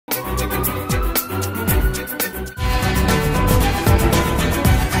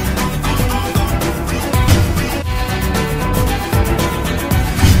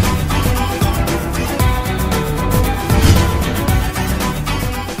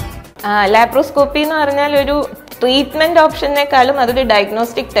Laparoscopy എന്ന് പറഞ്ഞാൽ ഒരു ട്രീറ്റ്മെന്റ് ഓപ്ഷനേക്കാളും അതൊരു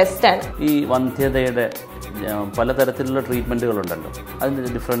ഡയഗ്നോസ്റ്റിക് ടെസ്റ്റ് ആണ്. ഈ വന്ധ്യതയുടെ പലതരത്തിലുള്ള ട്രീറ്റ്മെന്റുകളുണ്ടല്ലോ,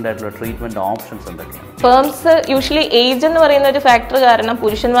 അതിൻ്റെ ഡിഫറെൻ്റ് ആയിട്ടുള്ള ട്രീറ്റ്മെന്റ് ഓപ്ഷൻസ് എന്തൊക്കെയാണ്? സ്പേംസ് യൂഷ്വലി ഏജ് എന്ന് പറയുന്ന ഒരു ഫാക്ടർ കാരണം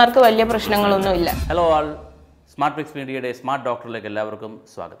പുരുഷന്മാർക്ക് വലിയ പ്രശ്നങ്ങളൊന്നുമില്ല. ഹലോ ആൾ, സ്മാർട്ട് പിക്സ് മീഡിയയുടെ സ്മാർട്ട് ഡോക്ടറിലേക്ക് എല്ലാവർക്കും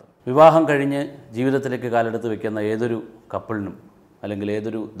സ്വാഗതം. വിവാഹം കഴിഞ്ഞ് ജീവിതത്തിലേക്ക് കാലെടുത്ത് വെക്കുന്ന ഏതൊരു കപ്പിളിനും അല്ലെങ്കിൽ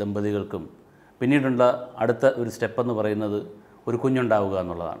ഏതൊരു ദമ്പതികൾക്കും പിന്നീടുള്ള അടുത്ത ഒരു സ്റ്റെപ്പ് എന്ന് പറയുന്നത് ഒരു കുഞ്ഞുണ്ടാവുക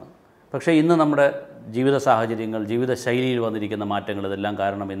എന്നുള്ളതാണ്. പക്ഷേ ഇന്ന് നമ്മുടെ ജീവിത സാഹചര്യങ്ങൾ, ജീവിതശൈലിയിൽ വന്നിരിക്കുന്ന മാറ്റങ്ങൾ, ഇതെല്ലാം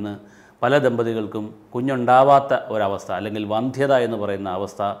കാരണം ഇന്ന് പല ദമ്പതികൾക്കും കുഞ്ഞുണ്ടാവാത്ത ഒരവസ്ഥ അല്ലെങ്കിൽ വന്ധ്യത എന്ന് പറയുന്ന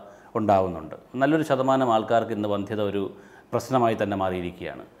അവസ്ഥ ഉണ്ടാവുന്നുണ്ട്. നല്ലൊരു ശതമാനം ആൾക്കാർക്ക് ഇന്ന് വന്ധ്യത ഒരു പ്രശ്നമായി തന്നെ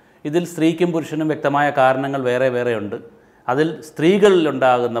മാറിയിരിക്കുകയാണ്. ഇതിൽ സ്ത്രീക്കും പുരുഷനും വ്യക്തമായ കാരണങ്ങൾ വേറെ വേറെ ഉണ്ട്. അതിൽ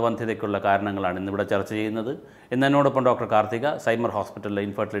സ്ത്രീകളിലുണ്ടാകുന്ന വന്ധ്യതയ്ക്കുള്ള കാരണങ്ങളാണ് ഇന്നിവിടെ ചർച്ച ചെയ്യുന്നത്. ഇന്ന് എന്നോടൊപ്പം ഡോക്ടർ കാർത്തിക, സൈമർ ഹോസ്പിറ്റലിലെ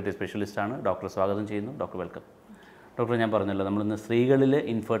ഇൻഫെർട്ടിലിറ്റി സ്പെഷ്യലിസ്റ്റാണ്. ഡോക്ടർ സ്വാഗതം ചെയ്യുന്നു. Doctor welcome. ഡോക്ടർ, ഞാൻ പറഞ്ഞല്ലോ, നമ്മളിന്ന് സ്ത്രീകളിലെ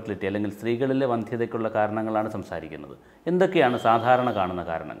ഇൻഫെർട്ടിലിറ്റി അല്ലെങ്കിൽ സ്ത്രീകളിലെ വന്ധ്യതയ്ക്കുള്ള കാരണങ്ങളാണ് സംസാരിക്കുന്നത്. എന്തൊക്കെയാണ് സാധാരണ കാണുന്ന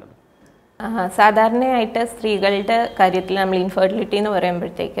കാരണങ്ങൾ? സാധാരണയായിട്ട് സ്ത്രീകളുടെ കാര്യത്തിൽ നമ്മൾ ഇൻഫെർട്ടിലിറ്റി എന്ന്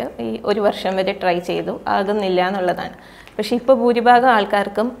പറയുമ്പോഴത്തേക്ക് ഈ ഒരു വർഷം വരെ ട്രൈ ചെയ്തു, ആകുന്നില്ല എന്നുള്ളതാണ്. പക്ഷേ ഇപ്പോൾ ഭൂരിഭാഗം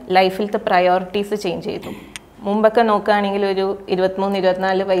ആൾക്കാർക്കും ലൈഫിലത്തെ പ്രയോറിറ്റീസ് ചേഞ്ച് ചെയ്തു. മുമ്പൊക്കെ നോക്കുകയാണെങ്കിൽ ഒരു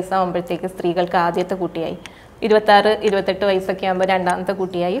 23-24 വയസ്സാകുമ്പോഴത്തേക്ക് സ്ത്രീകൾക്ക് ആദ്യത്തെ കുട്ടിയായി, 26-28 വയസ്സൊക്കെ ആകുമ്പോൾ രണ്ടാമത്തെ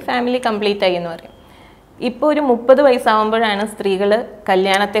കുട്ടിയായി, ഫാമിലി കംപ്ലീറ്റ് ആയി എന്ന് പറയും. ഇപ്പോൾ ഒരു 30 വയസ്സാകുമ്പോഴാണ് സ്ത്രീകൾ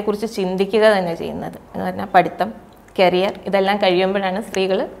കല്യാണത്തെക്കുറിച്ച് ചിന്തിക്കുക തന്നെ ചെയ്യുന്നത്. എന്ന് പറഞ്ഞാൽ പഠിത്തം, കരിയർ ഇതെല്ലാം കഴിയുമ്പോഴാണ്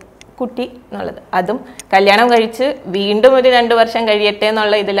സ്ത്രീകൾ കുട്ടി എന്നുള്ളത്. അതും കല്യാണം കഴിച്ച് വീണ്ടും ഒരു 2 വർഷം കഴിയട്ടെ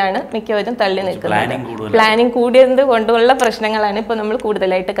എന്നുള്ള ഇതിലാണ് മിക്കവരും തള്ളി നിൽക്കുന്നത്. പ്ലാനിങ് കൂടിയത് കൊണ്ടുള്ള പ്രശ്നങ്ങളാണ് ഇപ്പോൾ നമ്മൾ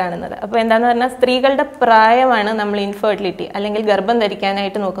കൂടുതലായിട്ട് കാണുന്നത്. അപ്പോൾ എന്താണെന്ന് പറഞ്ഞാൽ സ്ത്രീകളുടെ പ്രായമാണ് നമ്മൾ ഇൻഫെർട്ടിലിറ്റി അല്ലെങ്കിൽ ഗർഭം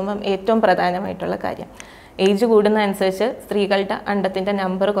ധരിക്കാനായിട്ട് നോക്കുമ്പം ഏറ്റവും പ്രധാനമായിട്ടുള്ള കാര്യം. ഏജ് കൂടുന്നതനുസരിച്ച് സ്ത്രീകളുടെ അണ്ടത്തിൻ്റെ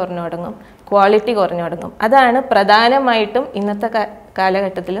നമ്പർ കുറഞ്ഞു തുടങ്ങും, ക്വാളിറ്റി കുറഞ്ഞു തുടങ്ങും. അതാണ് പ്രധാനമായിട്ടും ഇന്നത്തെ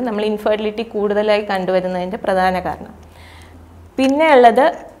കാലഘട്ടത്തിൽ നമ്മൾ ഇൻഫെർട്ടിലിറ്റി കൂടുതലായി കണ്ടുവരുന്നതിൻ്റെ പ്രധാന കാരണം. പിന്നെ ഉള്ളത്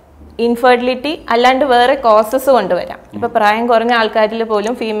ഇൻഫെർട്ടിലിറ്റി അല്ലാണ്ട് വേറെ കോസസ് കൊണ്ടുവരാം. ഇപ്പോൾ പ്രായം കുറഞ്ഞ ആൾക്കാരിൽ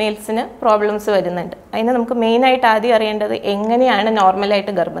പോലും ഫീമെയിൽസിന് പ്രോബ്ലംസ് വരുന്നുണ്ട്. അതിന് നമുക്ക് മെയിനായിട്ട് ആദ്യം അറിയേണ്ടത് എങ്ങനെയാണ്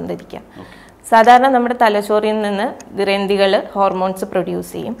നോർമലായിട്ട് ഗർഭം ധരിക്കുക. സാധാരണ നമ്മുടെ തലച്ചോറിൽ നിന്ന് ഗ്രന്ഥികൾ ഹോർമോൺസ്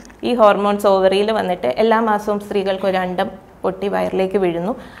പ്രൊഡ്യൂസ് ചെയ്യും. ഈ ഹോർമോൺസ് ഓവറിയിൽ വന്നിട്ട് എല്ലാ മാസവും സ്ത്രീകൾക്ക് ഒരു അണ്ടം പൊട്ടി വയറിലേക്ക്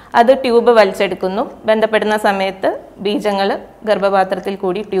വീഴുന്നു. അത് ട്യൂബ് വലിച്ചെടുക്കുന്നു. ബന്ധപ്പെടുന്ന സമയത്ത് ബീജങ്ങൾ ഗർഭപാത്രത്തിൽ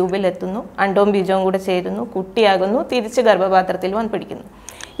കൂടി ട്യൂബിലെത്തുന്നു. അണ്ടവും ബീജവും കൂടെ ചേരുന്നു, കുട്ടിയാകുന്നു, തിരിച്ച് ഗർഭപാത്രത്തിൽ വന്ന് പിടിക്കുന്നു.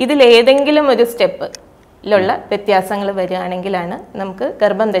 ഇതിലേതെങ്കിലും ഒരു സ്റ്റെപ്പിലുള്ള വ്യത്യാസങ്ങൾ വരികയാണെങ്കിലാണ് നമുക്ക്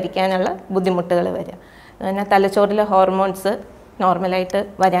ഗർഭം ധരിക്കാനുള്ള ബുദ്ധിമുട്ടുകൾ വരിക. എന്നാൽ തലച്ചോറിലെ ഹോർമോൺസ് നോർമലായിട്ട്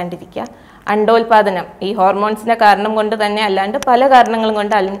വരാണ്ടിരിക്കുക, അണ്ടോൽപാദനം ഈ ഹോർമോൺസിൻ്റെ കാരണം കൊണ്ട് തന്നെ അല്ലാണ്ട് പല കാരണങ്ങളും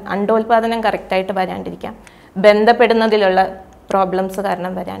കൊണ്ട് അണ്ടോൽപാദനം കറക്റ്റായിട്ട് വരാണ്ടിരിക്കാം, ബന്ധപ്പെടുന്നതിലുള്ള പ്രോബ്ലംസ്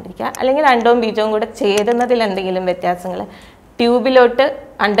കാരണം വരാണ്ടിരിക്കുക, അല്ലെങ്കിൽ അണ്ടവും ബീജവും കൂടെ ചേരുന്നതിൽ എന്തെങ്കിലും വ്യത്യാസങ്ങൾ, ട്യൂബിലോട്ട്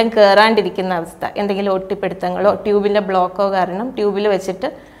അണ്ടം കയറാണ്ടിരിക്കുന്ന അവസ്ഥ, എന്തെങ്കിലും ഒട്ടിപ്പിടുത്തങ്ങളോ ട്യൂബിൻ്റെ ബ്ലോക്കോ കാരണം ട്യൂബിൽ വെച്ചിട്ട്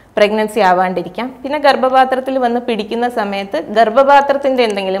പ്രഗ്നൻസി ആവാണ്ടിരിക്കാം, പിന്നെ ഗർഭപാത്രത്തിൽ വന്ന് പിടിക്കുന്ന സമയത്ത് ഗർഭപാത്രത്തിൻ്റെ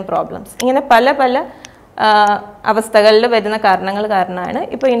എന്തെങ്കിലും പ്രോബ്ലംസ്, ഇങ്ങനെ പല പല അവസ്ഥകളിൽ വരുന്ന കാരണങ്ങൾ കാരണമാണ്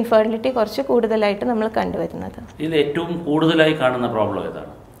ഇപ്പോൾ ഇൻഫെർട്ടിലിറ്റി കുറച്ച് കൂടുതലായിട്ട് നമ്മൾ കണ്ടുവരുന്നത്. ഇതിൽ ഏറ്റവും കൂടുതലായി കാണുന്ന പ്രോബ്ലം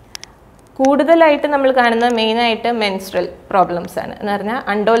ഏതാണ്? കൂടുതലായിട്ട് നമ്മൾ കാണുന്നത് മെയിനായിട്ട് മെൻസ്ട്രൽ പ്രോബ്ലംസ് ആണ്. എന്ന് പറഞ്ഞാൽ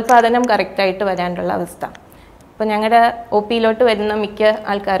അണ്ടോൽപാദനം കറക്റ്റായിട്ട് വരാനുള്ള അവസ്ഥ. ഇപ്പോൾ ഞങ്ങളുടെ OPയിലോട്ട് വരുന്ന മിക്ക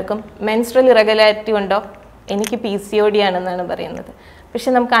ആൾക്കാർക്കും മെൻസ്ട്രൽ ഇറഗുലാരിറ്റി ഉണ്ടോ, എനിക്ക് PCOD ആണെന്നാണ് പറയുന്നത്. പക്ഷെ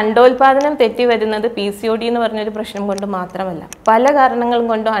നമുക്ക് അണ്ടോൽപാദനം തെറ്റി വരുന്നത് PCOD എന്ന് പറഞ്ഞൊരു പ്രശ്നം കൊണ്ട് മാത്രമല്ല, പല കാരണങ്ങളും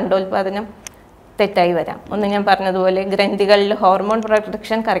കൊണ്ടും അണ്ടോൽപാദനം തെറ്റായി വരാം. ഒന്ന് ഞാൻ പറഞ്ഞതുപോലെ ഗ്രന്ഥികളിൽ ഹോർമോൺ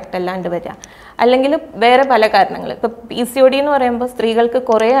പ്രൊഡക്ഷൻ കറക്റ്റ് അല്ലാണ്ട് വരാം, അല്ലെങ്കിൽ വേറെ പല കാരണങ്ങൾ. ഇപ്പോൾ PCOD എന്ന് പറയുമ്പോൾ സ്ത്രീകൾക്ക്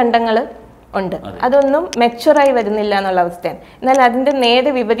കുറേ അണ്ടങ്ങൾ ഉണ്ട്, അതൊന്നും മെച്ചുറായി വരുന്നില്ല എന്നുള്ള അവസ്ഥയാണ്. എന്നാൽ അതിൻ്റെ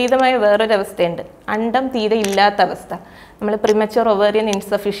നേരെ വിപരീതമായ വേറൊരു അവസ്ഥയുണ്ട്, അണ്ടം തീരെ ഇല്ലാത്ത അവസ്ഥ. നമ്മൾ പ്രിമച്വർ ഒവേറിയൻ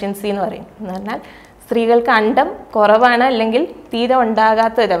ഇൻസഫിഷ്യൻസി എന്ന് പറയും. എന്ന് പറഞ്ഞാൽ സ്ത്രീകൾക്ക് അണ്ടം കുറവാണ് അല്ലെങ്കിൽ തീരെ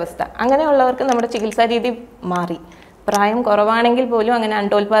ഉണ്ടാകാത്ത ഒരവസ്ഥ. അങ്ങനെയുള്ളവർക്ക് നമ്മുടെ ചികിത്സാ രീതി മാറി. പ്രായം കുറവാണെങ്കിൽ പോലും അങ്ങനെ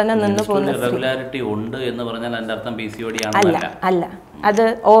അണ്ടോൽപാദനം നിന്ന് പോകുന്ന അല്ല അല്ല അത്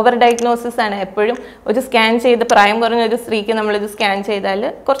ഓവർ ഡയഗ്നോസിസ് ആണ്. എപ്പോഴും ഒരു സ്കാൻ ചെയ്ത് പ്രായം കുറഞ്ഞ ഒരു സ്ത്രീക്ക് നമ്മളൊരു സ്കാൻ ചെയ്താൽ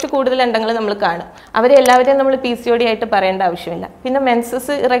കുറച്ച് കൂടുതൽ അണ്ടങ്ങൾ നമ്മൾ കാണും. അവരെ എല്ലാവരെയും നമ്മൾ PCOD ആയിട്ട് പറയേണ്ട ആവശ്യമില്ല. പിന്നെ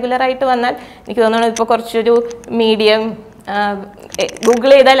മെൻസസ് ഇറഗുലറായിട്ട് വന്നാൽ എനിക്ക് തോന്നുന്നു ഇപ്പോൾ കുറച്ചൊരു മീഡിയം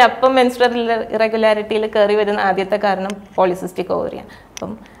ഗൂഗിൾ ചെയ്താൽ അപ്പം മെൻസ്ട്രൽ ഇറഗുലാരിറ്റിയിൽ കയറി വരുന്ന ആദ്യത്തെ കാരണം പോളിസിസ്റ്റിക് ഓവറിയാണ്.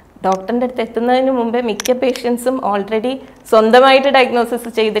 അപ്പം ഡോക്ടറിൻ്റെ അടുത്ത് എത്തുന്നതിന് മുമ്പേ മിക്ക പേഷ്യൻസും ഓൾറെഡി സ്വന്തമായിട്ട് ഡയഗ്നോസിസ്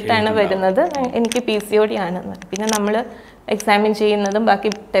ചെയ്തിട്ടാണ് വരുന്നത്, എനിക്ക് PCOD ആണെന്ന്. പിന്നെ നമ്മൾ എക്സാമിൻ ചെയ്യുന്നതും ബാക്കി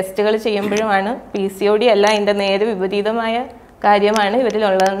ടെസ്റ്റുകൾ ചെയ്യുമ്പോഴുമാണ് PCOD അല്ല, അതിൻ്റെ നേരെ വിപരീതമായ കാര്യമാണ്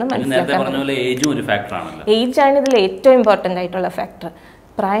ഇവരിലുള്ളതെന്ന് മനസ്സിലാക്കാൻ. ഏജ് ആണ് ഇതിൽ ഏറ്റവും ഇമ്പോർട്ടൻ്റ് ആയിട്ടുള്ള ഫാക്ടർ.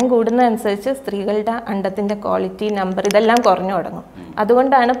 പ്രായം കൂടുന്നതനുസരിച്ച് സ്ത്രീകളുടെ അണ്ടത്തിൻ്റെ ക്വാളിറ്റി, നമ്പർ ഇതെല്ലാം കുറഞ്ഞു തുടങ്ങും.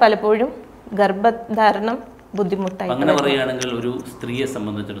 അതുകൊണ്ടാണ് പലപ്പോഴും ഗർഭധാരണം ബുദ്ധിമുട്ടായി. അങ്ങനെ പറയുകയാണെങ്കിൽ ഒരു സ്ത്രീയെ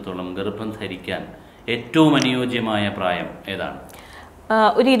സംബന്ധിച്ചിടത്തോളം ഗർഭം ധരിക്കാൻ ഏറ്റവും അനുയോജ്യമായ പ്രായം ഏതാണ്?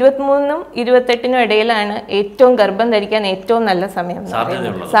 ഒരു 23-നും 28-നും ഇടയിലാണ് ഏറ്റവും ഗർഭം ധരിക്കാൻ ഏറ്റവും നല്ല സമയം,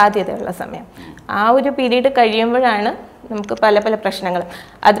 സാധ്യതയുള്ള സമയം. ആ ഒരു പീരീഡ് കഴിയുമ്പോഴാണ് നമുക്ക് പല പല പ്രശ്നങ്ങൾ.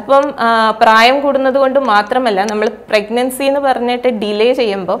 അതിപ്പം പ്രായം കൂടുന്നത് കൊണ്ട് മാത്രമല്ല, നമ്മൾ പ്രഗ്നൻസി എന്ന് പറഞ്ഞിട്ട് ഡിലേ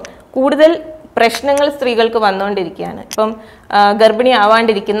ചെയ്യുമ്പോൾ കൂടുതൽ പ്രശ്നങ്ങൾ സ്ത്രീകൾക്ക് വന്നുകൊണ്ടിരിക്കുകയാണ്. ഇപ്പം ഗർഭിണി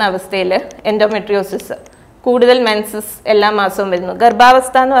ആവാണ്ടിരിക്കുന്ന അവസ്ഥയിൽ എൻഡോമെട്രിയോസിസ്, കൂടുതൽ മെൻസസ് എല്ലാ മാസവും വരുന്നു.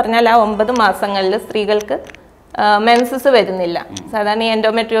 ഗർഭാവസ്ഥ എന്ന് പറഞ്ഞാൽ ആ 9 മാസങ്ങളിൽ സ്ത്രീകൾക്ക് മെൻസസ് വരുന്നില്ല. സാധാരണ ഈ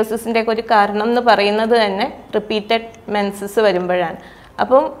എൻഡോമെട്രിയോസിസിൻ്റെ ഒക്കെ ഒരു കാരണം എന്ന് പറയുന്നത് തന്നെ റിപ്പീറ്റഡ് മെൻസസ് വരുമ്പോഴാണ്.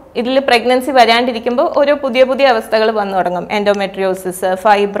 അപ്പം ഇതിൽ പ്രഗ്നൻസി വരാണ്ടിരിക്കുമ്പോൾ ഓരോ പുതിയ പുതിയ അവസ്ഥകൾ വന്നു തുടങ്ങും. എൻഡോമെട്രിയോസിസ്,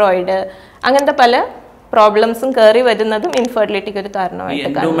 ഫൈബ്രോയിഡ്, അങ്ങനത്തെ പല പ്രോബ്ലംസും കയറി വരുന്നതും ഇൻഫെർട്ടിലിറ്റിക്ക് ഒരു കാരണമായിട്ട്.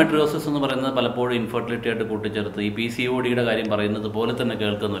 എൻഡോമെട്രിയോസിസ് എന്ന് പറയുന്നത് പലപ്പോഴും ഇൻഫെർട്ടിലിറ്റി ആയിട്ട് കൂട്ടിച്ചേർത്ത് ഈ PCODയുടെ കാര്യം പറയുന്നത് പോലെ തന്നെ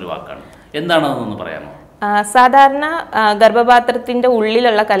കേൾക്കുന്ന ഒരു വാക്കാണ്. എന്താണെന്നൊന്ന് പറയാമോ? സാധാരണ ഗർഭപാത്രത്തിൻ്റെ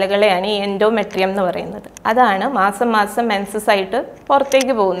ഉള്ളിലുള്ള കലകളെയാണ് ഈ എൻഡോമെട്രിയം എന്ന് പറയുന്നത്. അതാണ് മാസം മാസം മെൻസസ് ആയിട്ട്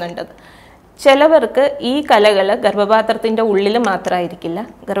പുറത്തേക്ക് പോകുന്നുണ്ടത്. ചിലവർക്ക് ഈ കലകൾ ഗർഭപാത്രത്തിൻ്റെ ഉള്ളിൽ മാത്രമായിരിക്കില്ല,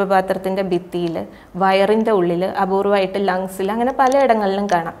 ഗർഭപാത്രത്തിൻ്റെ ഭിത്തിയിൽ, വയറിൻ്റെ ഉള്ളിൽ, അപൂർവമായിട്ട് ലങ്സിൽ, അങ്ങനെ പലയിടങ്ങളിലും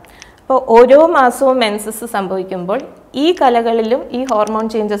കാണാം. അപ്പോൾ ഓരോ മാസവും മെൻസസ് സംഭവിക്കുമ്പോൾ ഈ കലകളിലും ഈ ഹോർമോൺ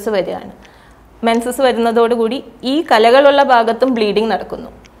ചേഞ്ചസ് വരികയാണ്. മെൻസസ് വരുന്നതോടുകൂടി ഈ കലകളുള്ള ഭാഗത്തും ബ്ലീഡിങ്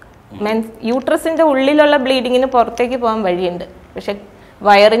നടക്കുന്നു. യൂട്രസിൻ്റെ ഉള്ളിലുള്ള ബ്ലീഡിങ്ങിന് പുറത്തേക്ക് പോകാൻ വഴിയുണ്ട്. പക്ഷെ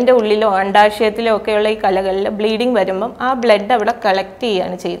വയറിൻ്റെ ഉള്ളിലോ അണ്ടാശയത്തിലോ ഒക്കെയുള്ള ഈ കലകളിൽ ബ്ലീഡിങ് വരുമ്പം ആ ബ്ലഡ് അവിടെ കളക്ട്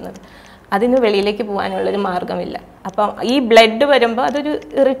ചെയ്യുകയാണ് ചെയ്യുന്നത്. അതിന് വെളിയിലേക്ക് പോകാനുള്ളൊരു മാർഗമില്ല. അപ്പം ഈ ബ്ലഡ് വരുമ്പോൾ അതൊരു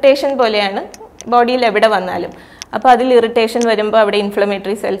ഇറിറ്റേഷൻ പോലെയാണ് ബോഡിയിൽ എവിടെ വന്നാലും. അപ്പോൾ അതിൽ ഇറിറ്റേഷൻ വരുമ്പോൾ അവിടെ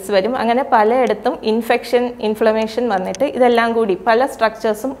ഇൻഫ്ലമേറ്ററി സെൽസ് വരും. അങ്ങനെ പലയിടത്തും ഇൻഫ്ലമേഷൻ വന്നിട്ട് ഇതെല്ലാം കൂടി പല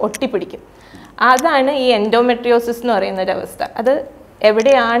സ്ട്രക്ചേഴ്സും ഒട്ടിപ്പിടിക്കും. അതാണ് ഈ എൻഡോമെട്രിയോസിസ് എന്ന് പറയുന്നൊരവസ്ഥ. അത്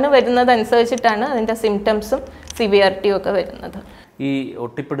എവിടെയാണ് വരുന്നത് അനുസരിച്ചിട്ടാണ് അതിൻ്റെ സിംറ്റംസും സിവിയറിറ്റിയും ഒക്കെ വരുന്നത്. ഈ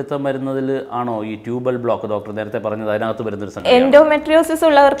ഒട്ടിപ്പിടുത്തം വരുന്നതിൽ ആണോ ഈ ട്യൂബൽ ബ്ലോക്ക് ഡോക്ടർ നേരത്തെ പറഞ്ഞത് അതിനകത്ത് വരുന്നൊരു സംഗതി? എൻഡോമെട്രിയോസിസ്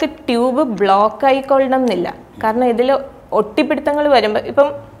ഉള്ളവർക്ക് ട്യൂബ് ബ്ലോക്ക് ആയിക്കൊള്ളണം എന്നില്ല. കാരണം ഇതിൽ ഒട്ടിപ്പിടുത്തങ്ങൾ വരുമ്പോൾ ഇപ്പം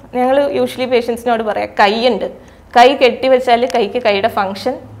ഞങ്ങൾ യൂഷ്വലി പേഷ്യൻസിനോട് പറയാം, കൈയുണ്ട്, കൈ കെട്ടിവെച്ചാൽ കൈക്ക് കൈയുടെ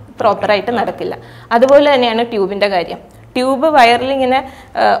ഫങ്ഷൻ പ്രോപ്പറായിട്ട് നടക്കില്ല. അതുപോലെ തന്നെയാണ് ട്യൂബിൻ്റെ കാര്യം. ട്യൂബ് വയറിലിങ്ങനെ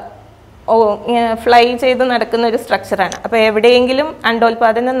ഫ്ലൈ ചെയ്ത് നടക്കുന്ന ഒരു സ്ട്രക്ചറാണ്. അപ്പോൾ എവിടെയെങ്കിലും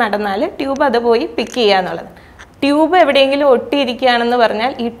അണ്ടോൽപാദനം നടന്നാൽ ട്യൂബ് അത് പോയി പിക്ക് ചെയ്യുക എന്നുള്ളത്. ട്യൂബ് എവിടെയെങ്കിലും ഒട്ടിയിരിക്കുകയാണെന്ന്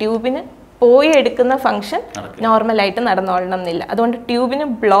പറഞ്ഞാൽ ഈ ട്യൂബിന് പോയി എടുക്കുന്ന ഫങ്ഷൻ നോർമലായിട്ട് നടന്നോളണം എന്നില്ല. അതുകൊണ്ട് ട്യൂബിന്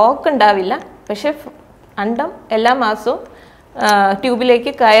ബ്ലോക്ക് ഉണ്ടാവില്ല, പക്ഷെ അണ്ടം എല്ലാ മാസവും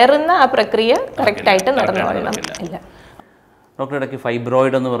ട്യൂബിലേക്ക് കയറുന്ന ആ പ്രക്രിയ കറക്റ്റായിട്ട് നടന്നോളണം ഇല്ല. ഡോക്ടർ ഇടയ്ക്ക്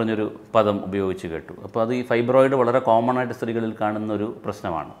ഫൈബ്രോയിഡ് എന്ന് പറഞ്ഞൊരു പദം ഉപയോഗിച്ച് കേട്ടു. അപ്പോൾ അത് ഈ ഫൈബ്രോയിഡ് വളരെ കോമൺ ആയിട്ട് സ്ത്രീകളിൽ കാണുന്ന ഒരു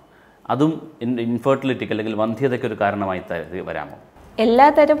പ്രശ്നമാണ്. അതും ഇൻഫെർട്ടിലിറ്റിക്ക് അല്ലെങ്കിൽ വന്ധ്യതയ്ക്ക് ഒരു കാരണമായി വരാമോ? എല്ലാ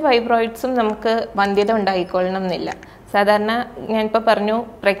തരം ഫൈബ്രോയിഡ്സും നമുക്ക് വന്ധ്യത ഉണ്ടായിക്കൊള്ളണം എന്നില്ല. സാധാരണ ഞാനിപ്പോൾ പറഞ്ഞു,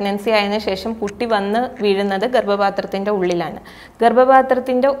 പ്രഗ്നൻസി ആയതിനു ശേഷം കുട്ടി വന്ന് വീഴുന്നത് ഗർഭപാത്രത്തിൻ്റെ ഉള്ളിലാണ്.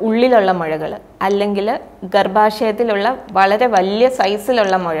 ഗർഭപാത്രത്തിൻ്റെ ഉള്ളിലുള്ള മുഴകൾ, അല്ലെങ്കിൽ ഗർഭാശയത്തിലുള്ള വളരെ വലിയ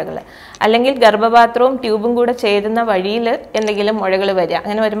സൈസിലുള്ള മുഴകൾ, അല്ലെങ്കിൽ ഗർഭപാത്രവും ട്യൂബും കൂടെ ചേരുന്ന വഴിയിൽ എന്തെങ്കിലും മുഴകൾ വരിക,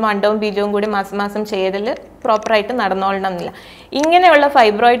 അങ്ങനെ വരുമ്പോൾ അണ്ടവും ബീജവും കൂടി മാസം മാസം ചെയ്തൽ പ്രോപ്പറായിട്ട് നടന്നോളണം എന്നില്ല. ഇങ്ങനെയുള്ള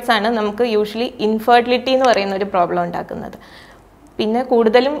ഫൈബ്രോയിഡ്സ് ആണ് നമുക്ക് യൂഷ്വലി ഇൻഫെർട്ടിലിറ്റി എന്ന് പറയുന്ന ഒരു പ്രോബ്ലം ഉണ്ടാക്കുന്നത്. പിന്നെ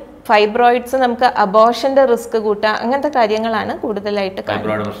കൂടുതലും ഫൈബ്രോയിഡ്സ് നമുക്ക് അബോർഷന്റെ റിസ്ക് കൂട്ടുക, അങ്ങനത്തെ കാര്യങ്ങളാണ് കൂടുതലായിട്ട്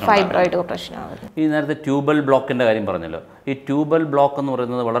ഫൈബ്രോയിഡ് പ്രശ്നമാകുന്നത്. ഈ നേരത്തെ ട്യൂബൽ ബ്ലോക്കിന്റെ കാര്യം പറഞ്ഞല്ലോ, ഈ ട്യൂബൽ ബ്ലോക്ക് എന്ന്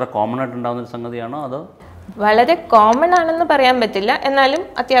പറയുന്നത് വളരെ കോമൺ ആയിട്ട് ഉണ്ടാകുന്ന ഒരു സംഗതിയാണോ അതോ? വളരെ കോമൺ ആണെന്ന് പറയാൻ പറ്റില്ല, എന്നാലും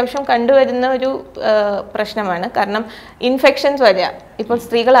അത്യാവശ്യം കണ്ടുവരുന്ന ഒരു പ്രശ്നമാണ്. കാരണം ഇൻഫെക്ഷൻസ് വരിക, ഇപ്പോൾ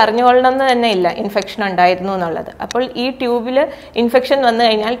സ്ത്രീകൾ അറിഞ്ഞുകൊള്ളണം എന്ന് തന്നെ ഇല്ല ഇൻഫെക്ഷൻ ഉണ്ടായിരുന്നു എന്നുള്ളത്. അപ്പോൾ ഈ ട്യൂബിൽ ഇൻഫെക്ഷൻ വന്നു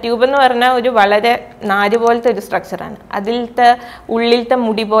കഴിഞ്ഞാൽ, ട്യൂബ് എന്ന് പറഞ്ഞാൽ ഒരു വളരെ നാര് പോലത്തെ ഒരു സ്ട്രക്ചറാണ്. അതിലത്തെ ഉള്ളിലത്തെ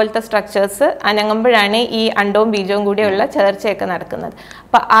മുടി പോലത്തെ സ്ട്രക്ചേഴ്സ് അനങ്ങുമ്പോഴാണ് ഈ അണ്ടവും ബീജവും കൂടിയുള്ള ചേർച്ചയൊക്കെ നടക്കുന്നത്.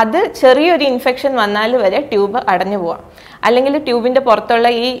 അപ്പം അത് ചെറിയൊരു ഇൻഫെക്ഷൻ വന്നാൽ വരെ ട്യൂബ് അടഞ്ഞു പോവാം. അല്ലെങ്കിൽ ട്യൂബിൻ്റെ പുറത്തുള്ള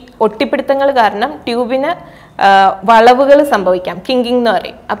ഈ ഒട്ടിപ്പിടുത്തങ്ങൾ കാരണം ട്യൂബിന് വളവുകൾ സംഭവിക്കാം, കിങ്കിങ് എന്ന്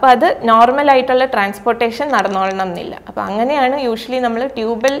പറയും. അപ്പോൾ അത് നോർമലായിട്ടുള്ള ട്രാൻസ്പോർട്ടേഷൻ നടന്നോളണം എന്നില്ല. അപ്പോൾ അങ്ങനെയാണ് യൂഷ്വലി നമ്മൾ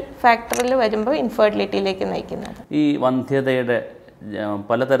ട്യൂബൽ ഫാക്ടറിൽ വരുമ്പോൾ ഇൻഫെർട്ടിലിറ്റിയിലേക്ക് നയിക്കുന്നത്. ഈ വന്ധ്യതയുടെ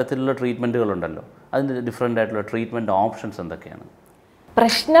പലതരത്തിലുള്ള ട്രീറ്റ്മെൻറ്റുകളുണ്ടല്ലോ, അതിൻ്റെ ഡിഫറെൻ്റ് ആയിട്ടുള്ള ട്രീറ്റ്മെൻറ്റ് ഓപ്ഷൻസ് എന്തൊക്കെയാണ്?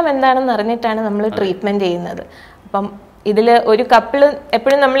 പ്രശ്നം എന്താണെന്ന് അറിഞ്ഞിട്ടാണ് നമ്മൾ ട്രീറ്റ്മെൻറ്റ് ചെയ്യുന്നത്. അപ്പം ഇതിൽ ഒരു കപ്പിൾ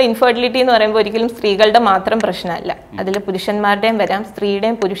എപ്പോഴും നമ്മൾ ഇൻഫെർട്ടിലിറ്റി എന്ന് പറയുമ്പോൾ ഒരിക്കലും സ്ത്രീകളുടെ മാത്രം പ്രശ്നമല്ല, അതിൽ പുരുഷന്മാരുടെയും വരാം,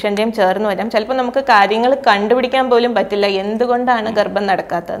 സ്ത്രീയുടെയും പുരുഷൻ്റെയും ചേർന്ന് വരാം. ചിലപ്പോൾ നമുക്ക് കാര്യങ്ങൾ കണ്ടുപിടിക്കാൻ പോലും പറ്റില്ല എന്തുകൊണ്ടാണ് ഗർഭം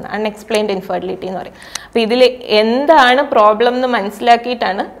നടക്കാത്തതെന്ന്, അൺഎക്സ്പ്ലെയിൻഡ് ഇൻഫെർട്ടിലിറ്റി എന്ന് പറയും. അപ്പോൾ ഇതിൽ എന്താണ് പ്രോബ്ലം എന്ന്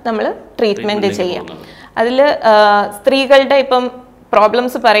മനസ്സിലാക്കിയിട്ടാണ് നമ്മൾ ട്രീറ്റ്മെൻറ്റ് ചെയ്യുക. അതിൽ സ്ത്രീകളുടെ ഇപ്പം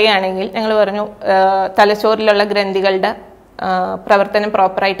പ്രോബ്ലംസ് പറയുകയാണെങ്കിൽ ഞങ്ങൾ പറഞ്ഞു തലച്ചോറിലുള്ള ഗ്രന്ഥികളുടെ പ്രവർത്തനം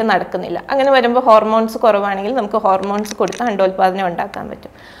പ്രോപ്പറായിട്ട് നടക്കുന്നില്ല. അങ്ങനെ വരുമ്പോൾ ഹോർമോൺസ് കുറവാണെങ്കിൽ നമുക്ക് ഹോർമോൺസ് കൊടുത്ത് അണ്ടോൽപാദനം ഉണ്ടാക്കാൻ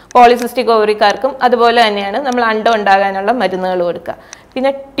പറ്റും. പോളിസിസ്റ്റിക് ഓവറിക്കാർക്കും അതുപോലെ തന്നെയാണ് നമ്മൾ അണ്ടം ഉണ്ടാകാനുള്ള മരുന്നുകൾ കൊടുക്കുക.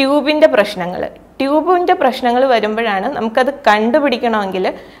 പിന്നെ ട്യൂബിൻ്റെ പ്രശ്നങ്ങൾ വരുമ്പോഴാണ് നമുക്കത് കണ്ടുപിടിക്കണമെങ്കിൽ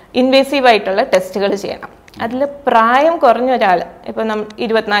ഇൻവേസീവായിട്ടുള്ള ടെസ്റ്റുകൾ ചെയ്യണം. അതിൽ പ്രായം കുറഞ്ഞ ഒരാൾ, ഇപ്പോൾ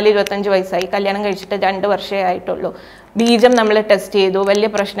 24-25 വയസ്സായി, കല്യാണം കഴിച്ചിട്ട് 2 വർഷമേ ആയിട്ടുള്ളൂ, ബീജം നമ്മൾ ടെസ്റ്റ് ചെയ്തു, വലിയ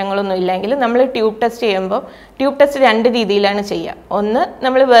പ്രശ്നങ്ങളൊന്നും ഇല്ലെങ്കിൽ നമ്മൾ ട്യൂബ് ടെസ്റ്റ് ചെയ്യുമ്പോൾ ട്യൂബ് ടെസ്റ്റ് 2 രീതിയിലാണ് ചെയ്യുക. ഒന്ന്,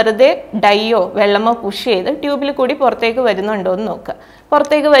 നമ്മൾ വെറുതെ ഡൈയോ വെള്ളമോ പുഷ് ചെയ്ത് ട്യൂബിൽ കൂടി പുറത്തേക്ക് വരുന്നുണ്ടോ എന്ന് നോക്കുക.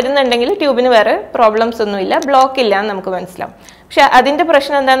 പുറത്തേക്ക് വരുന്നുണ്ടെങ്കിൽ ട്യൂബിന് വേറെ പ്രോബ്ലംസ് ഒന്നുമില്ല, ബ്ലോക്ക് ഇല്ല എന്ന് നമുക്ക് മനസ്സിലാവും. പക്ഷെ അതിൻ്റെ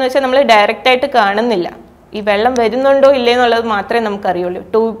പ്രശ്നം എന്താണെന്ന് വെച്ചാൽ നമ്മൾ ഡയറക്റ്റായിട്ട് കാണുന്നില്ല. ഈ വെള്ളം വരുന്നുണ്ടോ ഇല്ലേ എന്നുള്ളത് മാത്രമേ നമുക്കറിയുള്ളൂ.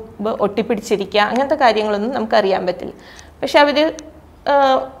 ട്യൂബ് ഒട്ടിപ്പിടിച്ചിരിക്കുക അങ്ങനത്തെ കാര്യങ്ങളൊന്നും നമുക്കറിയാൻ പറ്റില്ല. പക്ഷെ അവർ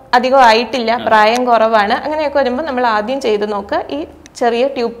അധികം ആയിട്ടില്ല, പ്രായം കുറവാണ്, അങ്ങനെയൊക്കെ വരുമ്പോൾ നമ്മൾ ആദ്യം ചെയ്ത് നോക്കുക ഈ ചെറിയ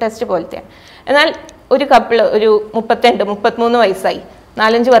ട്യൂബ് ടെസ്റ്റ് പോലത്തെയാണ്. എന്നാൽ ഒരു കപ്പിള് ഒരു 32-33 വയസ്സായി,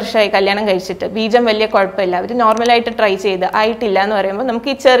 4-5 വർഷമായി കല്യാണം കഴിച്ചിട്ട്, ബീജം വലിയ കുഴപ്പമില്ല, അവർ നോർമലായിട്ട് ട്രൈ ചെയ്ത് ആയിട്ടില്ല എന്ന് പറയുമ്പോൾ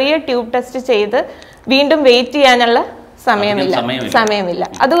നമുക്ക് ഈ ചെറിയ ട്യൂബ് ടെസ്റ്റ് ചെയ്ത് വീണ്ടും വെയിറ്റ് ചെയ്യാനുള്ള സമയമില്ല.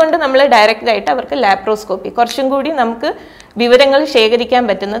 അതുകൊണ്ട് നമ്മൾ ഡയറക്റ്റ് ആയിട്ട് അവർക്ക് ലാപ്രോസ്കോപ്പി, കുറച്ചും കൂടി നമുക്ക് വിവരങ്ങൾ ശേഖരിക്കാൻ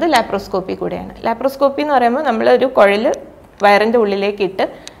പറ്റുന്നത് ലാപ്രോസ്കോപ്പി കൂടെയാണ്. ലാപ്രോസ്കോപ്പി എന്ന് പറയുമ്പോൾ നമ്മൾ ഒരു കുഴൽ വയറിൻ്റെ ഉള്ളിലേക്ക് ഇട്ട്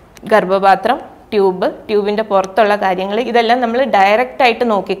ഗർഭപാത്രം, ട്യൂബിൻ്റെ പുറത്തുള്ള കാര്യങ്ങൾ ഇതെല്ലാം നമ്മൾ ഡയറക്റ്റ് ആയിട്ട്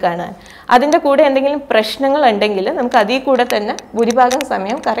നോക്കിക്കാണാൻ. അതിൻ്റെ കൂടെ എന്തെങ്കിലും പ്രശ്നങ്ങൾ ഉണ്ടെങ്കിൽ നമുക്ക് അതിൽ കൂടെ തന്നെ ഭൂരിഭാഗം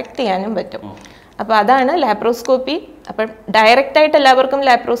സമയം കറക്റ്റ് ചെയ്യാനും പറ്റും. അപ്പോൾ അതാണ് ലാപ്രോസ്കോപ്പി. അപ്പം ഡയറക്റ്റ് ആയിട്ട് എല്ലാവർക്കും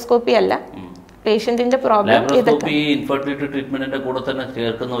ലാപ്രോസ്കോപ്പി അല്ല, പേഷ്യന്റിന്റെ പ്രോബ്ലം.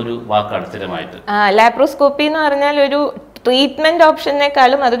 ലാപ്രോസ്കോപ്പി എന്ന് പറഞ്ഞാൽ ഒരു ട്രീറ്റ്മെന്റ്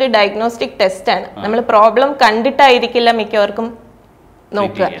ഓപ്ഷനേക്കാളും അതൊരു ഡയഗ്നോസ്റ്റിക് ടെസ്റ്റ് ആണ്. നമ്മൾ പ്രോബ്ലം കണ്ടിട്ടായിരിക്കില്ല മിക്കവർക്കും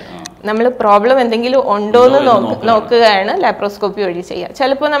നോക്കുക, നമ്മൾ പ്രോബ്ലം എന്തെങ്കിലും ഉണ്ടോ എന്ന് നോക്കുകയാണ് ലാപ്രോസ്കോപ്പി വഴി ചെയ്യുക.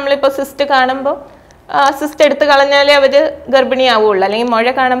 ചിലപ്പോൾ നമ്മളിപ്പോൾ സിസ്റ്റ് കാണുമ്പോൾ സിസ്റ്റ് എടുത്ത് കളഞ്ഞാലേ അവർ ഗർഭിണിയാവുള്ളൂ, അല്ലെങ്കിൽ മുഴ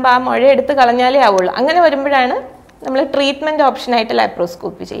കാണുമ്പോൾ ആ മുഴ എടുത്ത് കളഞ്ഞാലേ ആവുള്ളൂ. അങ്ങനെ വരുമ്പോഴാണ് നമ്മൾ ട്രീറ്റ്മെന്റ് ഓപ്ഷനായിട്ട്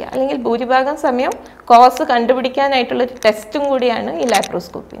ലാപ്രോസ്കോപ്പി ചെയ്യുക. അല്ലെങ്കിൽ ഭൂരിഭാഗം സമയം കോസ് കണ്ടുപിടിക്കാനായിട്ടുള്ളൊരു ടെസ്റ്റും കൂടിയാണ് ഈ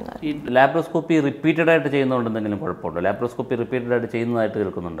ലാപ്രോസ്കോപ്പി എന്ന് പറയുന്നത്. ഈ ലാപ്രോസ്കോപ്പി റിപ്പീറ്റഡ് ആയിട്ട് ചെയ്യുന്നതുകൊണ്ട് എന്തെങ്കിലും കുഴപ്പമുണ്ടോ? ലാപ്രോസ്കോപ്പി റിപ്പീറ്റഡ് ആയിട്ട് ചെയ്യുന്നതായിട്ട്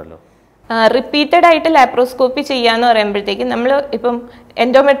കേൾക്കുന്നുണ്ടല്ലോ. റിപ്പീറ്റഡ് ആയിട്ട് ലാപ്രോസ്കോപ്പി ചെയ്യാന്ന് പറയുമ്പോഴത്തേക്കും നമ്മൾ ഇപ്പം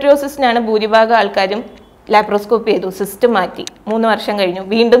എൻഡോമെട്രിയോസിസിനാണ് ഭൂരിഭാഗം ആൾക്കാരും ലാപ്രോസ്കോപ്പി ചെയ്തു, സിസ്റ്റ് മാറ്റി, 3 വർഷം കഴിഞ്ഞു,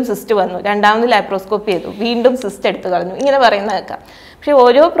 വീണ്ടും സിസ്റ്റ് വന്നു, രണ്ടാമത് ലാപ്രോസ്കോപ്പി ചെയ്തു, വീണ്ടും സിസ്റ്റ് എടുത്ത് കളഞ്ഞു, ഇങ്ങനെ പറയുന്നത് കേൾക്കാം. പക്ഷെ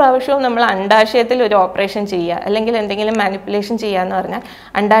ഓരോ പ്രാവശ്യവും നമ്മൾ അണ്ടാശയത്തിൽ ഒരു ഓപ്പറേഷൻ ചെയ്യുക അല്ലെങ്കിൽ എന്തെങ്കിലും മാനിപ്പുലേഷൻ ചെയ്യുക എന്ന് പറഞ്ഞാൽ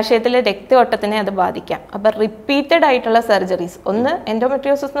അണ്ടാശയത്തിലെ രക്തയോട്ടത്തിനെ അത് ബാധിക്കാം. അപ്പം റിപ്പീറ്റഡ് ആയിട്ടുള്ള സർജറീസ്, ഒന്ന്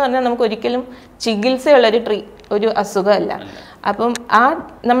എൻഡോമെട്രിയോസിസ് എന്ന് പറഞ്ഞാൽ നമുക്ക് ഒരിക്കലും ചികിത്സയുള്ളൊരു അസുഖമല്ല. അപ്പം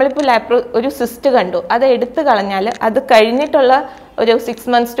നമ്മളിപ്പോൾ ഒരു സിസ്റ്റ് കണ്ടു, അത് എടുത്തു കളഞ്ഞാൽ അത് കഴിഞ്ഞിട്ടുള്ള ഒരു 6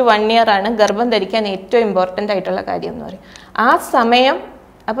 months to 1 year ആണ് ഗർഭം ധരിക്കാൻ ഏറ്റവും ഇമ്പോർട്ടൻ്റ് ആയിട്ടുള്ള കാര്യം എന്ന് പറയും. ആ സമയം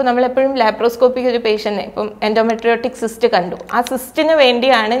അപ്പോൾ നമ്മളെപ്പോഴും ലാപ്രോസ്കോപ്പിക്ക് ഒരു പേഷ്യൻറ്റിനെ, ഇപ്പം എൻഡോമെട്രിയോട്ടിക് സിസ്റ്റ് കണ്ടു, ആ സിസ്റ്റിന്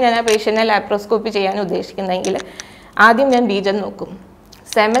വേണ്ടിയാണ് ഞാൻ ആ പേഷ്യൻറ്റിനെ ലാപ്രോസ്കോപ്പി ചെയ്യാൻ ഉദ്ദേശിക്കുന്നതെങ്കിൽ ആദ്യം ഞാൻ ബീജം നോക്കും.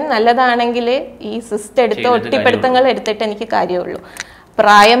 സെമൻ നല്ലതാണെങ്കിൽ ഈ സിസ്റ്റ് എടുത്ത് ഒട്ടിപ്പിടുത്തങ്ങൾ എടുത്തിട്ട് എനിക്ക് കാര്യമുള്ളൂ.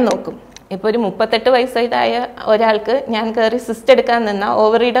 പ്രായം നോക്കും. ഇപ്പോൾ ഒരു 38 വയസ്സായ ഒരാൾക്ക് ഞാൻ കയറി സിസ്റ്റ് എടുക്കാൻ നിന്നാൽ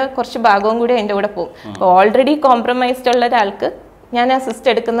ഓവറിയുടെ കുറച്ച് ഭാഗവും കൂടി അതിൻ്റെ കൂടെ പോകും. അപ്പോൾ ഓൾറെഡി കോംപ്രമൈസ്ഡ് ഉള്ള ഒരാൾക്ക് ഞാൻ ആ സിസ്റ്റ്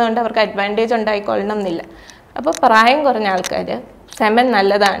എടുക്കുന്നതുകൊണ്ട് അവർക്ക് അഡ്വാൻറ്റേജ് ഉണ്ടായിക്കൊള്ളണം എന്നില്ല. അപ്പോൾ പ്രായം കുറഞ്ഞ ആൾക്കാർ സെമൻ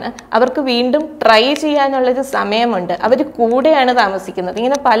നല്ലതാണ്, അവർക്ക് വീണ്ടും ട്രൈ ചെയ്യാനുള്ളൊരു സമയമുണ്ട്, അവർ കൂടെയാണ് താമസിക്കുന്നത്.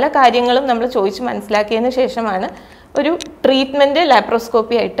 ഇങ്ങനെ പല കാര്യങ്ങളും നമ്മൾ ചോദിച്ച് മനസ്സിലാക്കിയതിന് ശേഷമാണ് ഒരു ട്രീറ്റ്മെൻറ്റ്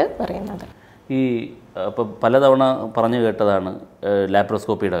ലാപ്രോസ്കോപ്പി ആയിട്ട് പറയുന്നത്. ഇപ്പം പലതവണ പറഞ്ഞു കേട്ടതാണ്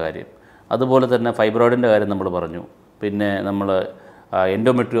ലാപ്രോസ്കോപ്പിയുടെ കാര്യം. അതുപോലെ തന്നെ ഫൈബ്രോയിഡിൻ്റെ കാര്യം നമ്മൾ പറഞ്ഞു, പിന്നെ നമ്മൾ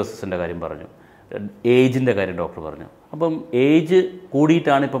എൻഡോമെട്രിയോസിൻ്റെ കാര്യം പറഞ്ഞു, ഏജിൻ്റെ കാര്യം ഡോക്ടർ പറഞ്ഞു. അപ്പം ഏജ്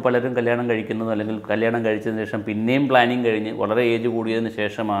കൂടിയിട്ടാണ് ഇപ്പോൾ പലരും കല്യാണം കഴിക്കുന്നത്, അല്ലെങ്കിൽ കല്യാണം കഴിച്ചതിന് ശേഷം പിന്നെയും പ്ലാനിങ് കഴിഞ്ഞ് വളരെ ഏജ് കൂടിയതിന്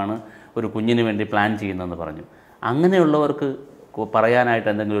ശേഷമാണ് ഒരു കുഞ്ഞിന് വേണ്ടി പ്ലാൻ ചെയ്യുന്നതെന്ന് പറഞ്ഞു. അങ്ങനെയുള്ളവർക്ക് പറയാനായിട്ട്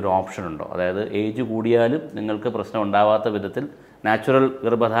എന്തെങ്കിലും ഒരു ഓപ്ഷൻ ഉണ്ടോ? അതായത് ഏജ് കൂടിയാലും നിങ്ങൾക്ക് പ്രശ്നം ഉണ്ടാവാത്ത വിധത്തിൽ നാച്ചുറൽ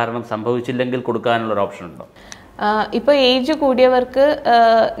ഗർഭധാരണം സംഭവിച്ചില്ലെങ്കിൽ കൊടുക്കാനുള്ളൊരു ഓപ്ഷൻ ഉണ്ടോ? ഇപ്പോൾ ഏജ് കൂടിയവർക്ക്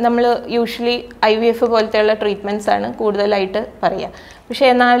നമ്മൾ യൂഷ്വലി IVF പോലത്തെയുള്ള ട്രീറ്റ്മെൻറ്റ്സ് ആണ് കൂടുതലായിട്ട് പറയുക. പക്ഷേ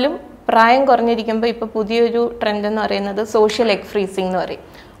എന്നാലും പ്രായം കുറഞ്ഞിരിക്കുമ്പോൾ ഇപ്പോൾ പുതിയൊരു ട്രെൻഡ് എന്ന് പറയുന്നത് സോഷ്യൽ എഗ് ഫ്രീസിങ് എന്ന് പറയും.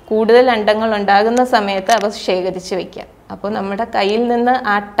 കൂടുതൽ അണ്ടങ്ങൾ ഉണ്ടാകുന്ന സമയത്ത് അവ ശേഖരിച്ച് വയ്ക്കുക. അപ്പോൾ നമ്മുടെ കയ്യിൽ നിന്ന്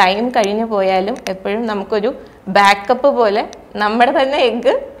ആ ടൈം കഴിഞ്ഞു പോയാലും എപ്പോഴും നമുക്കൊരു ബാക്കപ്പ് പോലെ നമ്മുടെ തന്നെ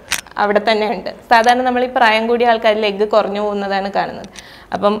എഗ്ഗ് അവിടെ തന്നെ ഉണ്ട്. സാധാരണ നമ്മൾ ഈ പ്രായം കൂടിയ ആൾക്കാരിൽ എഗ്ഗ് കുറഞ്ഞു പോകുന്നതാണ് കാണുന്നത്.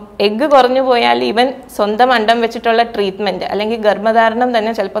 അപ്പം എഗ്ഗ് കുറഞ്ഞു പോയാൽ ഈവൻ സ്വന്തം അണ്ടം വെച്ചിട്ടുള്ള ട്രീറ്റ്മെൻറ്റ് അല്ലെങ്കിൽ ഗർഭധാരണം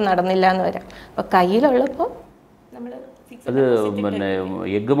തന്നെ ചിലപ്പോൾ നടന്നില്ല എന്ന് വരാം. അപ്പോൾ കയ്യിലുള്ളപ്പോൾ നമ്മൾ 6 അത് പിന്നെ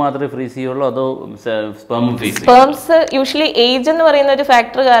എഗ്ഗ് മാത്രമേ ഫ്രീസ് ചെയ്യുള്ളൂ അതോ സ്പെർമും ഫ്രീസ്? സ്പേംസ് യൂഷ്വലി ഏജ് എന്ന് പറയുന്ന ഒരു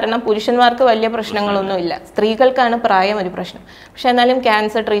ഫാക്ടർ കാരണം പുരുഷന്മാർക്ക് വലിയ പ്രശ്നങ്ങളൊന്നുമില്ല, സ്ത്രീകൾക്കാണ് പ്രായം ഒരു പ്രശ്നം. പക്ഷെ എന്നാലും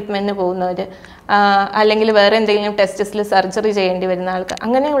ക്യാൻസർ ട്രീറ്റ്മെന്റിന് പോകുന്നവർ അല്ലെങ്കിൽ വേറെ എന്തെങ്കിലും ടെസ്റ്റിസിൽ സർജറി ചെയ്യേണ്ടി വരുന്ന ആൾക്ക്,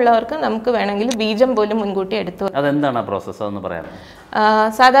 അങ്ങനെയുള്ളവർക്ക് നമുക്ക് വേണമെങ്കിൽ ബീജം പോലും മുൻകൂട്ടി എടുത്തു. അതെന്താണ് ആ പ്രോസസ്സ് എന്ന് പറയാം?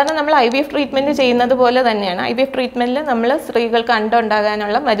 സാധാരണ നമ്മൾ IVF ട്രീറ്റ്മെന്റ് ചെയ്യുന്നത് പോലെ തന്നെയാണ്. IVF ട്രീറ്റ്മെന്റിൽ നമ്മൾ സ്ത്രീകൾക്ക് അണ്ടം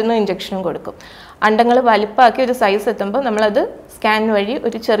ഉണ്ടാകാനുള്ള മരുന്നും ഇഞ്ചക്ഷനും കൊടുക്കും. അണ്ടങ്ങൾ വലിപ്പമാക്കി ഒരു സൈസ് എത്തുമ്പോൾ നമ്മളത് സ്കാൻ വഴി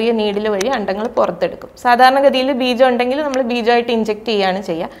ഒരു ചെറിയ നീഡിൽ വഴി അണ്ടങ്ങൾ പുറത്തെടുക്കും. സാധാരണഗതിയിൽ ബീജം ഉണ്ടെങ്കിൽ നമ്മൾ ബീജമായിട്ട് ഇഞ്ചെക്ട് ചെയ്യുകയാണ്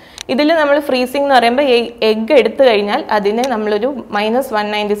ചെയ്യുക. ഇതിൽ നമ്മൾ ഫ്രീസിംഗ് എന്ന് പറയുമ്പോൾ എഗ്ഗ് എടുത്തു കഴിഞ്ഞാൽ അതിനെ നമ്മളൊരു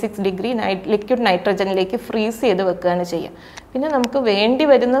 -196 ഡിഗ്രി ലിക്വിഡ് നൈട്രജനിലേക്ക് ഫ്രീസ് ചെയ്ത് വെക്കുകയാണ് ചെയ്യുക. പിന്നെ നമുക്ക് വേണ്ടി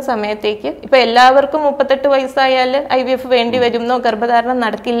വരുന്ന സമയത്തേക്ക് ഇപ്പം എല്ലാവർക്കും 38 വയസ്സായാൽ IVF വേണ്ടി വരുന്നോ ഗർഭധാരണം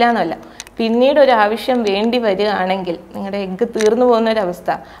നടക്കില്ല എന്നല്ല. പിന്നീട് ഒരു ആവശ്യം വേണ്ടി വരികയാണെങ്കിൽ, നിങ്ങളുടെ എഗ്ഗ് തീർന്നു പോകുന്നൊരവസ്ഥ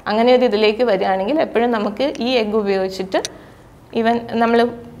അങ്ങനെ ഒരു ഇതിലേക്ക് വരികയാണെങ്കിൽ എപ്പോഴും നമുക്ക് ഈ എഗ്ഗ് ഉപയോഗിച്ചിട്ട് ഈവൻ നമ്മൾ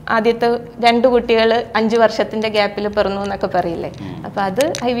ആദ്യത്തെ 2 കുട്ടികൾ 5 വർഷത്തിന്റെ ഗ്യാപ്പിൽ പിറന്നു എന്നൊക്കെ പറയില്ലേ, അപ്പോൾ അത്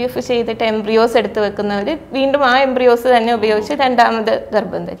IVF ചെയ്തിട്ട് എംബ്രിയോസ് എടുത്ത് വെക്കുന്നവർ വീണ്ടും ആ എംബ്രിയോസ് തന്നെ ഉപയോഗിച്ച് രണ്ടാമത്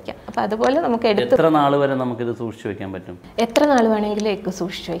ഗർഭം ധരിക്കാം. അപ്പോൾ അതുപോലെ നമുക്ക് എത്ര നാൾ വരെ നമുക്കിത് സൂക്ഷിച്ചു വെക്കാൻ പറ്റും? എത്ര നാൾ വേണമെങ്കിലും എഗ്ഗ്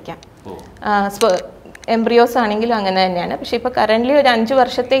സൂക്ഷിച്ചു വെക്കാം. എംബ്രിയോസ് ആണെങ്കിലും അങ്ങനെ തന്നെയാണ്. പക്ഷേ ഇപ്പോൾ കറൻ്റ്ലി ഒരു 5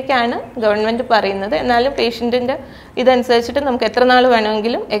 വർഷത്തേക്കാണ് ഗവൺമെൻറ് പറയുന്നത്. എന്നാലും പേഷ്യൻറ്റിൻ്റെ ഇതനുസരിച്ചിട്ട് നമുക്ക് എത്ര നാൾ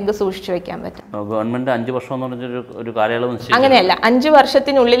വേണമെങ്കിലും എഗ്ഗ് സൂക്ഷിച്ചു വെക്കാൻ പറ്റും. ഗവൺമെൻറ് 5 വർഷം എന്ന് പറഞ്ഞൊരു കാലയളവ് അങ്ങനെയല്ല, 5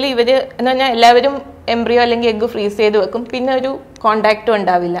 വർഷത്തിനുള്ളിൽ ഇവർ എന്ന് പറഞ്ഞാൽ എല്ലാവരും എംബ്രിയോ അല്ലെങ്കിൽ എഗ്ഗ് ഫ്രീസ് ചെയ്ത് വെക്കും, പിന്നെ ഒരു കോണ്ടാക്റ്റും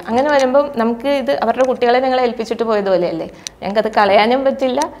ഉണ്ടാവില്ല. അങ്ങനെ വരുമ്പം നമുക്ക് ഇത് അവരുടെ കുട്ടികളെ ഞങ്ങളെ ഏൽപ്പിച്ചിട്ട് പോയതുപോലെയല്ലേ, ഞങ്ങൾക്കത് കളയാനും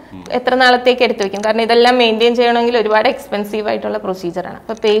പറ്റില്ല, എത്ര നാളത്തേക്ക് എടുത്ത് വെക്കും. കാരണം ഇതെല്ലാം മെയിൻറ്റെയിൻ ചെയ്യണമെങ്കിൽ ഒരുപാട് എക്സ്പെൻസീവ് ആയിട്ടുള്ള പ്രൊസീജിയറാണ്.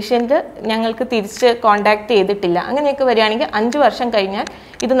 അപ്പോൾ പേഷ്യൻറ്റ് ഞങ്ങൾക്ക് തിരിച്ച് കോണ്ടാക്ട് ചെയ്തിട്ടില്ല അങ്ങനെയൊക്കെ വരികയാണെങ്കിൽ 5 വർഷം കഴിഞ്ഞാൽ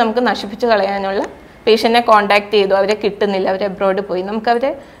ഇത് നമുക്ക് നശിപ്പിച്ച് കളയാനുള്ള, പേഷ്യൻറ്റിനെ കോണ്ടാക്ട് ചെയ്തു അവരെ കിട്ടുന്നില്ല, അവർ അബ്രോഡ് പോയി, നമുക്ക്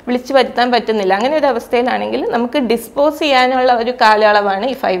അവരെ വിളിച്ചു വരുത്താൻ പറ്റുന്നില്ല, അങ്ങനെ ഒരു അവസ്ഥയിലാണെങ്കിൽ നമുക്ക് ഡിസ്പോസ് ചെയ്യാനുള്ള ഒരു കാലയളവാണ്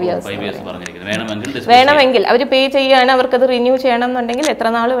ഈ 5 ഇയേഴ്സ്. വേണമെങ്കിൽ അവർ പേ ചെയ്യുകയാണ്, അവർക്കത് റിന്യൂ ചെയ്യണം എന്നുണ്ടെങ്കിൽ എത്ര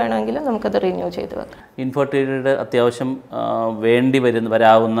നാൾ വേണമെങ്കിലും നമുക്കത് റിന്യൂ ചെയ്ത് വെക്കാം. ഇൻഫെർട്ടിലിറ്റിയുടെ അത്യാവശ്യം വേണ്ടി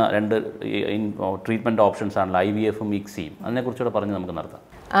വരാവുന്ന 2 ട്രീറ്റ്മെൻറ്റ് ഓപ്ഷൻസ് ആണല്ലോ IVF-ഉം ICSIയും. അതിനെക്കുറിച്ചുകൂടെ പറഞ്ഞ് നമുക്ക് നടത്താം.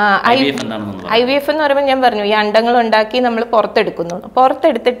 IVF എന്ന് പറയുമ്പോൾ ഞാൻ പറഞ്ഞു ഈ അണ്ടങ്ങൾ ഉണ്ടാക്കി നമ്മൾ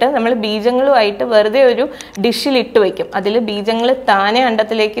പുറത്തെടുത്തിട്ട് നമ്മൾ ബീജങ്ങളുമായിട്ട് വെറുതെ ഒരു ഡിഷിൽ ഇട്ട് വയ്ക്കും. അതിൽ ബീജങ്ങൾ താനെ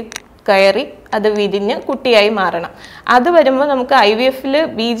അണ്ടത്തിലേക്ക് കയറി അത് വിരിഞ്ഞ് കുട്ടിയായി മാറണം. അത് വരുമ്പോൾ നമുക്ക് IVF-ൽ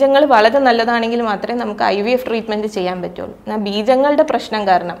ബീജങ്ങൾ വളരെ നല്ലതാണെങ്കിൽ മാത്രമേ നമുക്ക് IVF ട്രീറ്റ്മെൻറ്റ് ചെയ്യാൻ പറ്റുള്ളൂ. എന്നാൽ ബീജങ്ങളുടെ പ്രശ്നം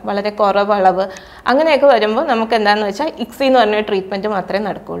കാരണം വളരെ കുറവളവ് അങ്ങനെയൊക്കെ വരുമ്പോൾ നമുക്ക് എന്താണെന്ന് വെച്ചാൽ ICSI എന്ന് പറഞ്ഞ ട്രീറ്റ്മെൻറ്റ് മാത്രമേ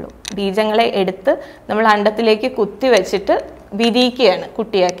നടക്കുകയുള്ളൂ. ബീജങ്ങളെ എടുത്ത് നമ്മൾ അണ്ടത്തിലേക്ക് കുത്തി വെച്ചിട്ട് വിരിയിക്കുകയാണ്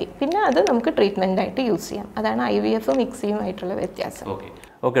കുട്ടിയാക്കി, പിന്നെ അത് നമുക്ക് ട്രീറ്റ്മെൻറ്റായിട്ട് യൂസ് ചെയ്യാം. അതാണ് IVF-ഉം ICSIയുമായിട്ടുള്ള വ്യത്യാസം.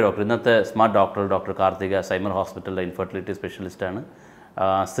 ഓക്കെ ഡോക്ടർ, ഇന്നത്തെ സ്മാർട്ട് ഡോക്ടർ കാർത്തിക സൈമർ ഹോസ്പിറ്റലിലെ ഇൻഫെർട്ടിലിറ്റി സ്പെഷ്യലിസ്റ്റാണ്.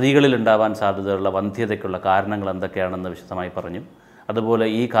 സ്ത്രീകളിൽ ഉണ്ടാവാൻ സാധ്യതയുള്ള വന്ധ്യതയ്ക്കുള്ള കാരണങ്ങൾ എന്തൊക്കെയാണെന്ന് വിശദമായി പറഞ്ഞു. അതുപോലെ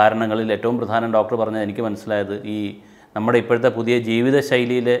ഈ കാരണങ്ങളിൽ ഏറ്റവും പ്രധാനം ഡോക്ടർ പറഞ്ഞത് എനിക്ക് മനസ്സിലായത് ഈ നമ്മുടെ ഇപ്പോഴത്തെ പുതിയ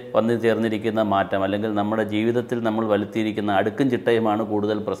ജീവിതശൈലിയിൽ വന്നു ചേർന്നിരിക്കുന്ന മാറ്റം, അല്ലെങ്കിൽ നമ്മുടെ ജീവിതത്തിൽ നമ്മൾ വരുത്തിയിരിക്കുന്ന അടുക്കും ചിട്ടയുമാണ്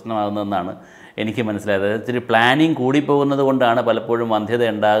കൂടുതൽ പ്രശ്നമാകുന്നതെന്നാണ് എനിക്ക് മനസ്സിലായത്. ഇത്തിരി പ്ലാനിങ് കൂടിപ്പോകുന്നത് കൊണ്ടാണ് പലപ്പോഴും വന്ധ്യത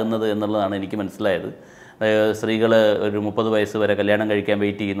ഉണ്ടാകുന്നത് എന്നുള്ളതാണ് എനിക്ക് മനസ്സിലായത്. സ്ത്രീകൾ ഒരു 30 വയസ്സ് വരെ കല്യാണം കഴിക്കാൻ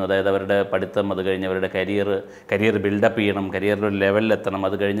വെയിറ്റ് ചെയ്യുന്നു. അതായത് അവരുടെ പഠിത്തം, അത് കഴിഞ്ഞ് അവരുടെ കരിയർ ബിൽഡപ്പ് ചെയ്യണം, കരിയറിൻ്റെ ഒരു ലെവലിലെത്തണം,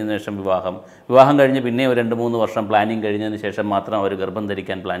 അത് കഴിഞ്ഞതിന് ശേഷം വിവാഹം കഴിഞ്ഞ് പിന്നെ ഒരു 2-3 വർഷം പ്ലാനിങ് കഴിഞ്ഞതിന് ശേഷം മാത്രം അവർ ഗർഭം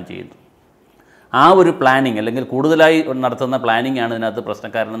ധരിക്കാൻ പ്ലാൻ ചെയ്യുന്നു. ആ ഒരു പ്ലാനിങ് അല്ലെങ്കിൽ കൂടുതലായി നടത്തുന്ന പ്ലാനിങ് ആണ് ഇതിനകത്ത്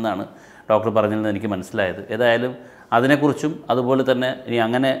പ്രശ്നക്കാരനെന്നാണ് ഡോക്ടർ പറഞ്ഞതെന്ന് എനിക്ക് മനസ്സിലായത്. ഏതായാലും അതിനെക്കുറിച്ചും അതുപോലെ തന്നെ ഇനി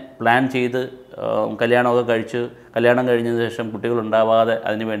അങ്ങനെ പ്ലാൻ ചെയ്ത് കല്യാണമൊക്കെ കല്യാണം കഴിഞ്ഞതിന് ശേഷം കുട്ടികളുണ്ടാവാതെ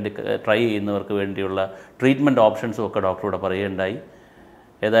അതിനുവേണ്ടി ട്രൈ ചെയ്യുന്നവർക്ക് വേണ്ടിയുള്ള ട്രീറ്റ്മെൻറ്റ് ഓപ്ഷൻസും ഒക്കെ ഡോക്ടറോട് പറയുകയുണ്ടായി.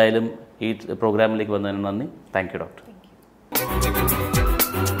 ഏതായാലും ഈ പ്രോഗ്രാമിലേക്ക് വന്നതിന് നന്ദി. Thank you doctor.